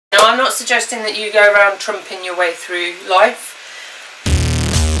I'm not suggesting that you go around trumping your way through life.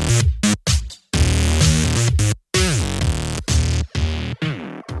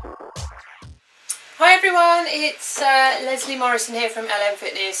 Hi everyone, it's Leslie Morrison here from LM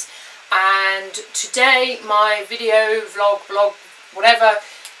Fitness, and today my video, vlog, blog, whatever,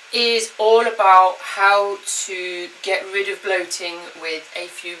 is all about how to get rid of bloating with a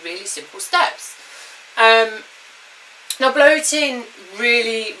few really simple steps. Now bloating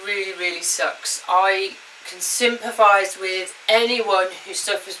really sucks. I can sympathise with anyone who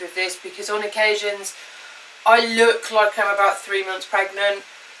suffers with this, because on occasions I look like I'm about 3 months pregnant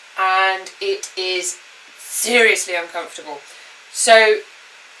and it is seriously uncomfortable. So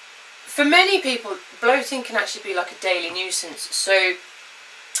for many people, bloating can actually be like a daily nuisance. So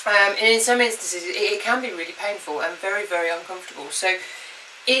and in some instances it can be really painful and very uncomfortable. So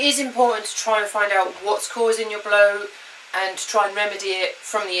it is important to try and find out what's causing your bloat and to try and remedy it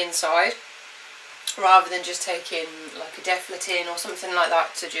from the inside, rather than just taking like a Deflatin or something like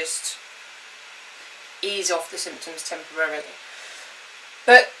that to just ease off the symptoms temporarily.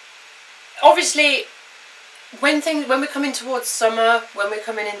 But obviously when we're coming towards summer, when we're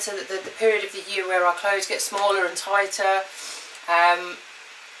coming into the period of the year where our clothes get smaller and tighter,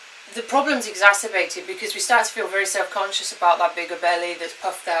 the problem's exacerbated because we start to feel very self-conscious about that bigger belly that's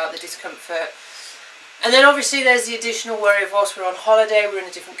puffed out, the discomfort. And then obviously there's the additional worry of whilst we're on holiday, we're in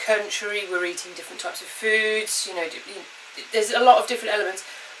a different country, we're eating different types of foods, you know, there's a lot of different elements.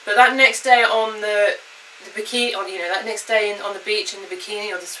 But that next day on the bikini, on, you know, that next day on the beach in the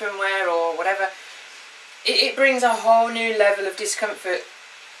bikini or the swimwear or whatever, it brings a whole new level of discomfort.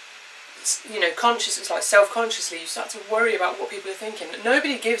 You know, it's like self-consciously you start to worry about what people are thinking.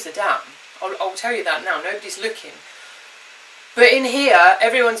 Nobody gives a damn. I'll tell you that now. Nobody's looking. But in here,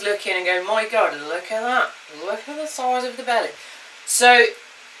 everyone's looking and going, my God, look at that. Look at the size of the belly. So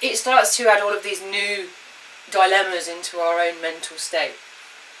it starts to add all of these new dilemmas into our own mental state.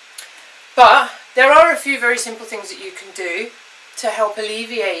 But there are a few very simple things that you can do to help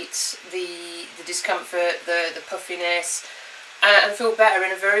alleviate the discomfort, the puffiness, and feel better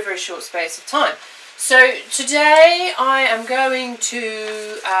in a very short space of time. So today I am going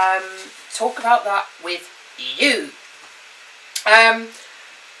to talk about that with you.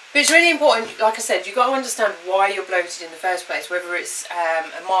 But it's really important, like I said, you've got to understand why you're bloated in the first place, whether it's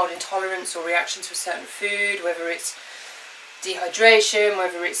a mild intolerance or reaction to a certain food, whether it's dehydration,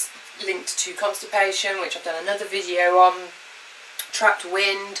 whether it's linked to constipation, which I've done another video on, trapped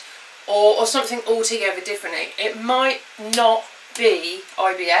wind, or something altogether different. It might not be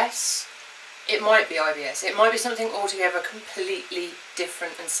IBS, it might be IBS, it might be something altogether completely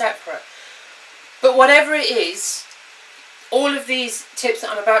different and separate. But whatever it is, all of these tips that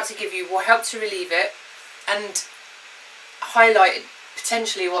I'm about to give you will help to relieve it and highlight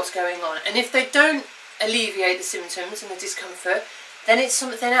potentially what's going on. And if they don't alleviate the symptoms and the discomfort, then it's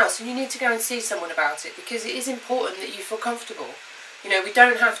something else and you need to go and see someone about it, because it is important that you feel comfortable. You know, we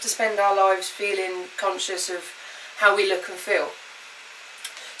don't have to spend our lives feeling conscious of how we look and feel.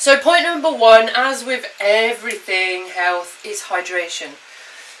 So point number one, as with everything health, is hydration.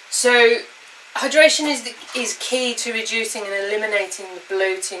 So hydration is key to reducing and eliminating the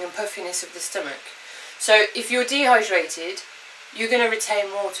bloating and puffiness of the stomach. So if you're dehydrated, you're going to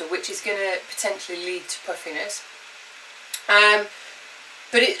retain water, which is going to potentially lead to puffiness.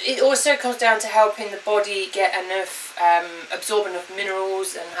 But it also comes down to helping the body get enough, absorb enough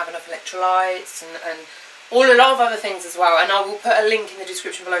minerals and have enough electrolytes and a lot of other things as well. And I will put a link in the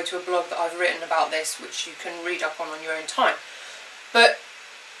description below to a blog that I've written about this, which you can read up on your own time. But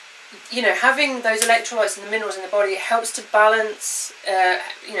you know, having those electrolytes and the minerals in the body, it helps to balance,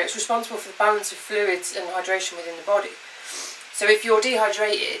 you know, it's responsible for the balance of fluids and hydration within the body. So if you're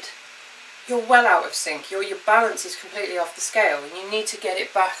dehydrated, you're well out of sync, your balance is completely off the scale, and you need to get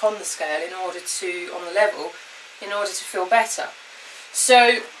it back on the scale in order to, on the level, in order to feel better.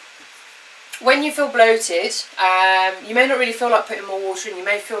 So when you feel bloated, you may not really feel like putting more water in, you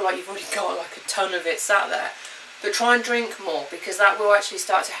may feel like you've already got like a ton of it sat there, but try and drink more, because that will actually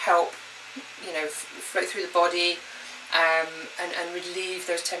start to help, you know, flow through the body and relieve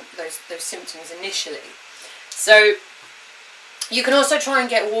those symptoms initially. So you can also try and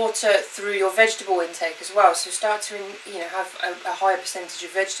get water through your vegetable intake as well. So start to, you know, have a higher percentage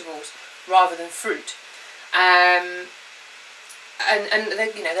of vegetables rather than fruit. And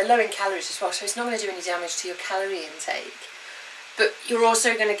they're, you know, they're low in calories as well, so it's not going to do any damage to your calorie intake. But you're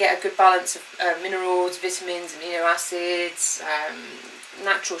also going to get a good balance of minerals, vitamins, amino acids,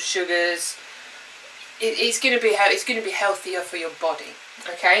 natural sugars. It's going to be healthier for your body.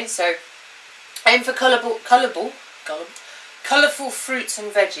 Okay, so aim for colourable colourful fruits and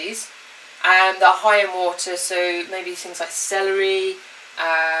veggies that are high in water, so maybe things like celery,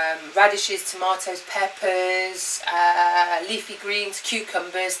 radishes, tomatoes, peppers, leafy greens,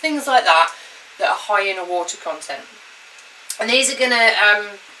 cucumbers, things like that are high in a water content. And these are going to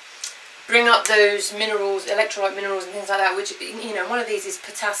bring up those minerals, electrolyte minerals and things like that, which, you know, one of these is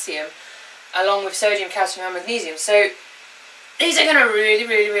potassium, along with sodium, calcium and magnesium. So these are going to really,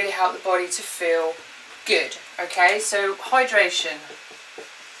 really, really help the body to feel good. Okay, so hydration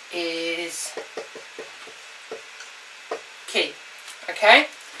is key. Okay,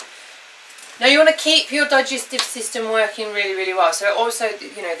 now you want to keep your digestive system working really, really well. So also,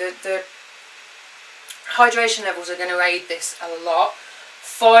 you know, the hydration levels are going to aid this a lot.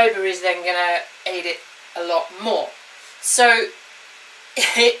 Fibre is then going to aid it a lot more. So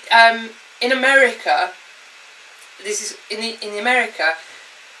in America, this is in America,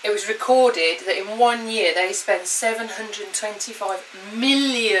 it was recorded that in 1 year they spent $725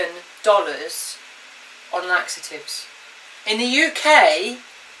 million on laxatives. In the UK,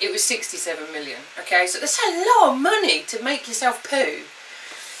 it was 67 million. Okay, so that's a lot of money to make yourself poo.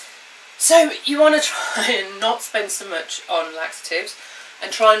 So you want to try and not spend so much on laxatives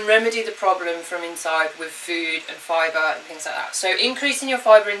and try and remedy the problem from inside with food and fibre and things like that. So increasing your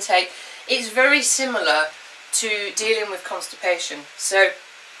fibre intake is very similar to dealing with constipation. So,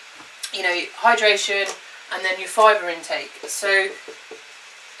 you know, hydration and then your fibre intake. So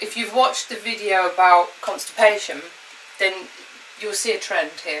if you've watched the video about constipation, then you'll see a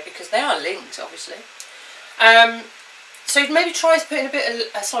trend here because they are linked, obviously. So maybe try putting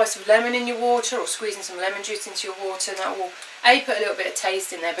a slice of lemon in your water, or squeezing some lemon juice into your water, and that will put a little bit of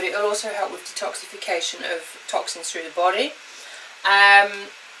taste in there, but it will also help with detoxification of toxins through the body, and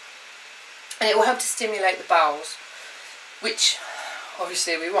it will help to stimulate the bowels, which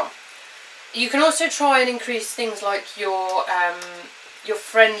obviously we want. You can also try and increase things like your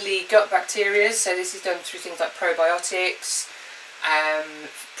friendly gut bacteria. So this is done through things like probiotics,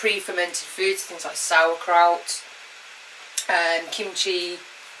 pre-fermented foods, things like sauerkraut, kimchi,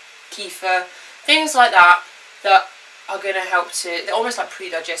 kefir, things like that are going to help to, they're almost like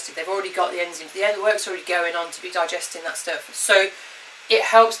pre-digested. They've already got the enzymes, the work's already going on to be digesting that stuff. So it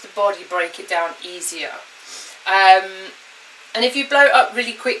helps the body break it down easier. And if you bloat up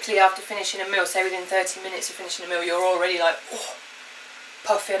really quickly after finishing a meal, say within 30 minutes of finishing a meal, you're already like, oh,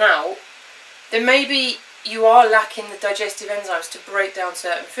 puffing out, then maybe you are lacking the digestive enzymes to break down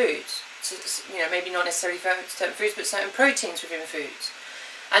certain foods. So, you know, maybe not necessarily certain foods, but certain proteins within foods.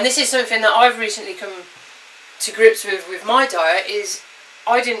 And this is something that I've recently come to grips with my diet, is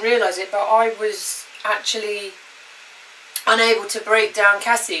I didn't realise it, but I was actually unable to break down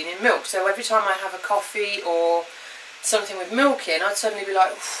casein in milk. So every time I have a coffee or something with milk in, I'd suddenly be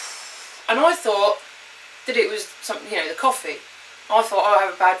like, and I thought that it was something, you know, the coffee. I thought, oh, I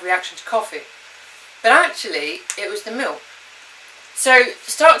have a bad reaction to coffee. But actually, it was the milk. So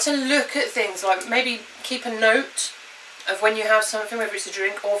start to look at things like, maybe keep a note of when you have something, whether it's a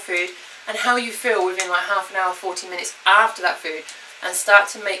drink or food, and how you feel within like half an hour, 40 minutes after that food, and start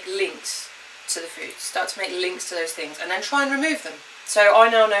to make links to the food. Start to make links to those things, and then try and remove them. So I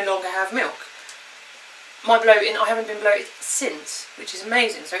now no longer have milk. My bloating, I haven't been bloated since, which is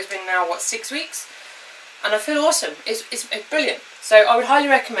amazing. So it's been now, what, 6 weeks? And I feel awesome. It's brilliant. So I would highly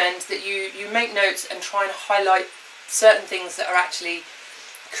recommend that you make notes and try and highlight certain things that are actually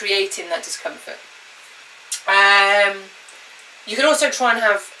creating that discomfort. You can also try and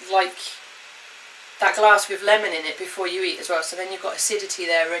have like that glass with lemon in it before you eat as well, so then you've got acidity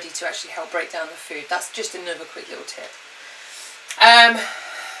there ready to actually help break down the food. That's just another quick little tip.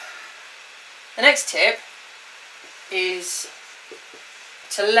 The next tip is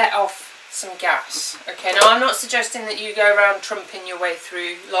to let off some gas. Okay, now I'm not suggesting that you go around trumping your way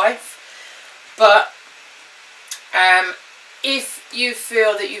through life, but if you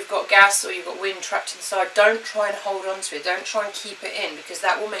feel that you've got gas or you've got wind trapped inside, don't try and hold on to it. Don't try and keep it in, because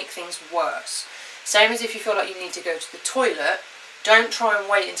that will make things worse. Same as if you feel like you need to go to the toilet, don't try and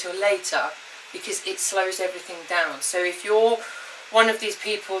wait until later, because it slows everything down. So if you're one of these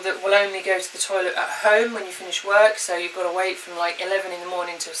people that will only go to the toilet at home when you finish work, so you've got to wait from like 11 in the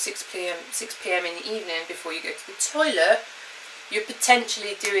morning till 6 p.m. in the evening before you go to the toilet, you're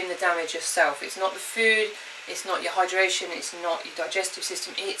potentially doing the damage yourself. It's not the food, it's not your hydration, it's not your digestive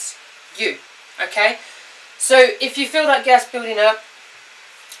system, it's you. Okay? So if you feel that gas building up,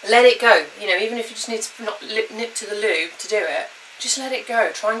 let it go. You know, even if you just need to not nip to the loo to do it, just let it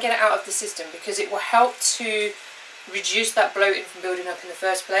go. Try and get it out of the system, because it will help to reduce that bloating from building up in the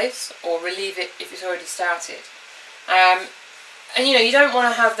first place, or relieve it if it's already started. And you know, you don't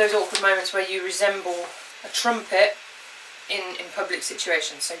want to have those awkward moments where you resemble a trumpet in public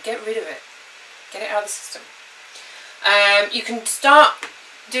situations. So get rid of it. Get it out of the system. You can start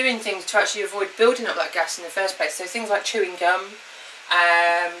doing things to actually avoid building up that gas in the first place. So things like chewing gum,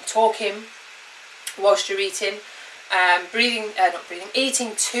 talking whilst you're eating,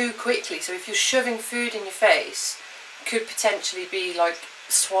 eating too quickly. So if you're shoving food in your face, could potentially be like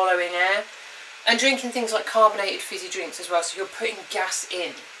swallowing air. And drinking things like carbonated fizzy drinks as well, so you're putting gas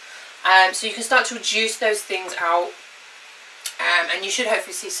in. So you can start to reduce those things out, and you should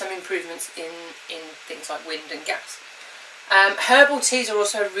hopefully see some improvements in things like wind and gas. Herbal teas are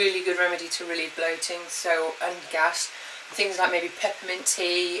also a really good remedy to relieve bloating and gas. Things like maybe peppermint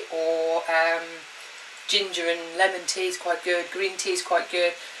tea or ginger and lemon tea is quite good, green tea is quite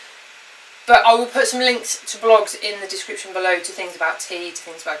good. But I will put some links to blogs in the description below to things about tea, to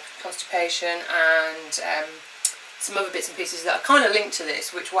things about constipation, and some other bits and pieces that are kind of linked to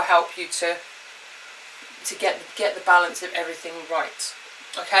this, which will help you to get the balance of everything right.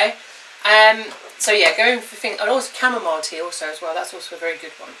 Okay. So yeah, going for things, and also chamomile tea also as well. That's also a very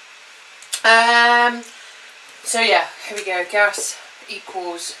good one. So yeah, here we go. Gas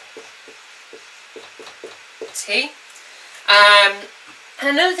equals tea. And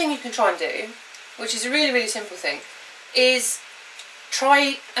another thing you can try and do, which is a really, really simple thing, is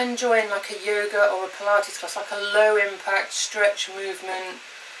try and join like a yoga or a Pilates class, like a low impact stretch movement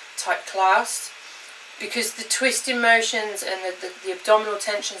type class, because the twisting motions and the abdominal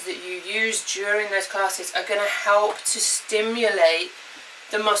tensions that you use during those classes are going to help to stimulate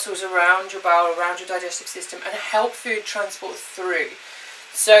the muscles around your bowel, around your digestive system, and help food transport through.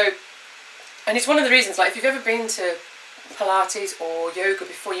 So, and it's one of the reasons, like if you've ever been to Pilates or yoga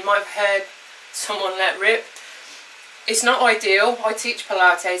before, you might have heard someone let rip. It's not ideal. I teach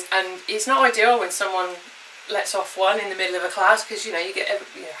Pilates, and it's not ideal when someone lets off one in the middle of a class, because you get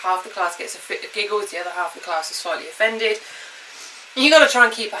half the class gets a fit of giggles, the other half of the class is slightly offended. And you've got to try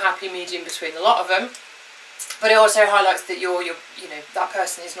and keep a happy medium between a lot of them, but it also highlights that that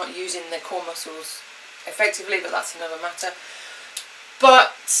person is not using their core muscles effectively, but that's another matter.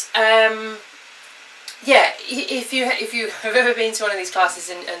 But yeah, if you have ever been to one of these classes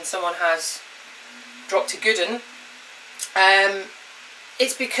and someone has dropped a good one,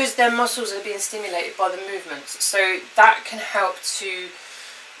 it's because their muscles are being stimulated by the movements. So that can help to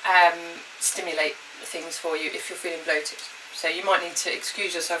stimulate things for you if you're feeling bloated. So you might need to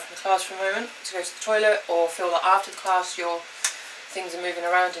excuse yourself from the class for a moment to go to the toilet, or feel that after the class your things are moving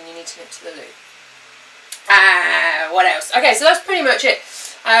around and you need to nip to the loo. What else? Okay, so that's pretty much it.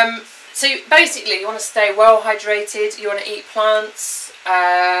 So basically you want to stay well hydrated, you want to eat plants,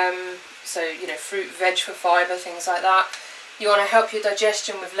 so fruit, veg for fibre, things like that. You want to help your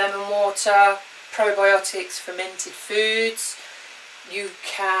digestion with lemon water, probiotics, fermented foods. You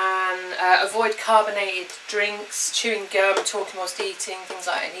can avoid carbonated drinks, chewing gum, talking whilst eating, things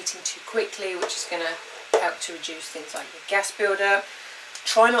like that, and eating too quickly, which is going to help to reduce things like your gas buildup.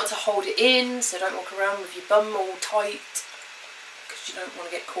 Try not to hold it in, so don't walk around with your bum all tight, because you don't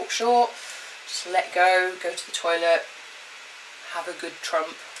want to get caught short. Just let go, go to the toilet, have a good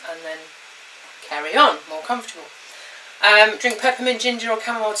trump, and then carry on, more comfortable. Drink peppermint, ginger or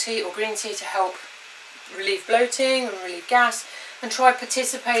chamomile tea or green tea to help relieve bloating and relieve gas, and try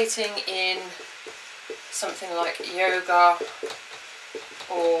participating in something like yoga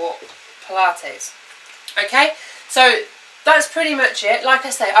or Pilates. Okay, so that's pretty much it. Like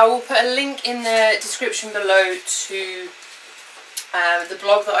I say, I will put a link in the description below to the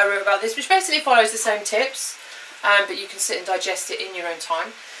blog that I wrote about this, which basically follows the same tips, but you can sit and digest it in your own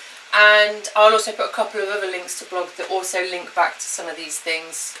time. And I'll also put a couple of other links to blogs that also link back to some of these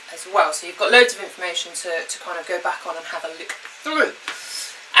things as well. So you've got loads of information to kind of go back on and have a look through.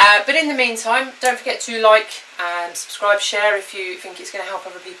 But in the meantime, don't forget to like and subscribe, share if you think it's going to help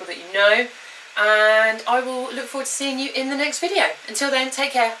other people that you know. And I will look forward to seeing you in the next video. Until then,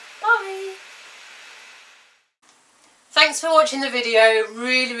 take care. Bye. Thanks for watching the video.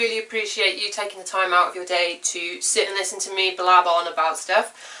 Really, really appreciate you taking the time out of your day to sit and listen to me blab on about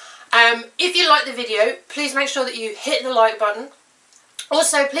stuff. If you like the video, please make sure that you hit the like button.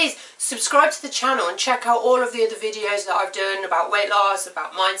 Also, please subscribe to the channel and check out all of the other videos that I've done about weight loss,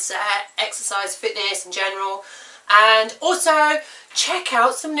 about mindset, exercise, fitness in general. And also, check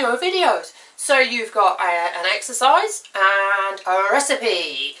out some newer videos. So you've got an exercise and a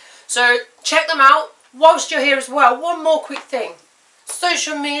recipe. So check them out whilst you're here as well. One more quick thing.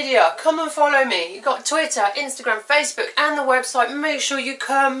 Social media, come and follow me. You've got Twitter, Instagram, Facebook and the website. Make sure you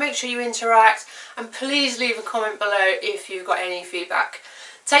come, make sure you interact, and please leave a comment below if you've got any feedback.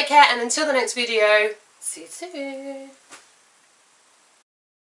 Take care, and until the next video, see you soon.